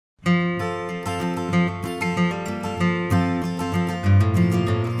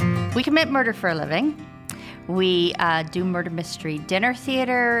We commit murder for a living. We do murder mystery dinner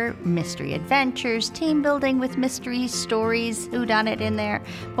theater, mystery adventures, team building with mystery stories, whodunit in there.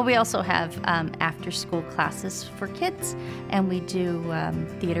 But we also have after school classes for kids, and we do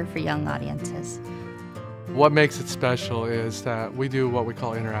theater for young audiences. What makes it special is that we do what we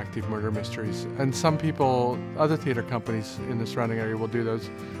call interactive murder mysteries. And some people, other theater companies in the surrounding area will do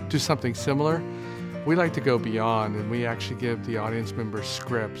something similar. We like to go beyond, and we actually give the audience members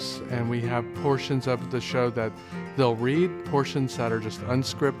scripts, and we have portions of the show that they'll read, portions that are just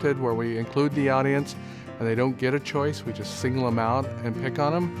unscripted where we include the audience and they don't get a choice. We just single them out and pick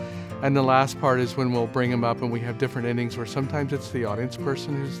on them. And the last part is when we'll bring them up and we have different endings where sometimes it's the audience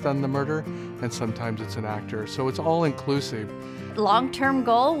person who's done the murder and sometimes it's an actor. So it's all inclusive. Long-term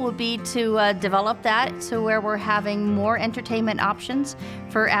goal will be to develop that to where we're having more entertainment options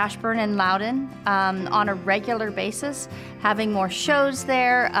for Ashburn and Loudoun on a regular basis, having more shows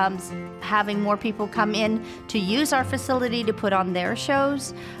there, having more people come in to use our facility to put on their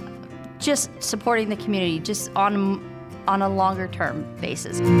shows, just supporting the community just on a longer term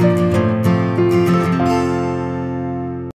basis.